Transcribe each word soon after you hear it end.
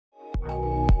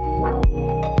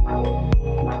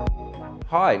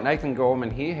Hi, Nathan Gorman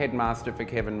here, Headmaster for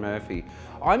KEVIN.MURPHY.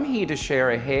 I'm here to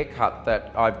share a haircut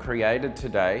that I've created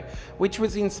today, which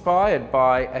was inspired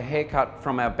by a haircut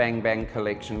from our BANG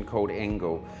collection called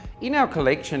Engle. In our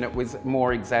collection it was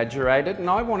more exaggerated, and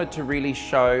I wanted to really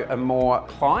show a more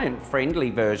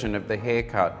client-friendly version of the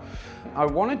haircut. I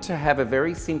wanted to have a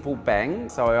very simple bang,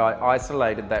 so I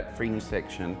isolated that fringe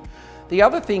section. The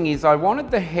other thing is I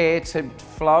wanted the hair to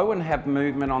flow and have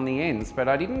movement on the ends, but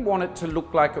I didn't want it to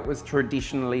look like it was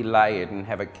traditionally layered and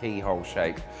have a keyhole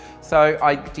shape. So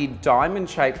I did diamond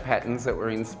shaped patterns that were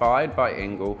inspired by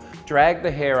Engle, dragged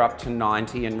the hair up to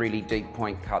 90 and really deep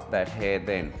point cut that hair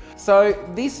then. So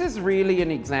this is really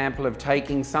an example of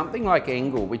taking something like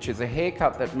Engle, which is a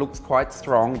haircut that looks quite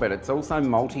strong, but it's also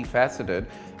multifaceted,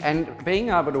 and being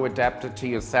able to adapt it to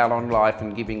your salon life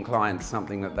and giving clients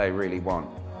something that they really want.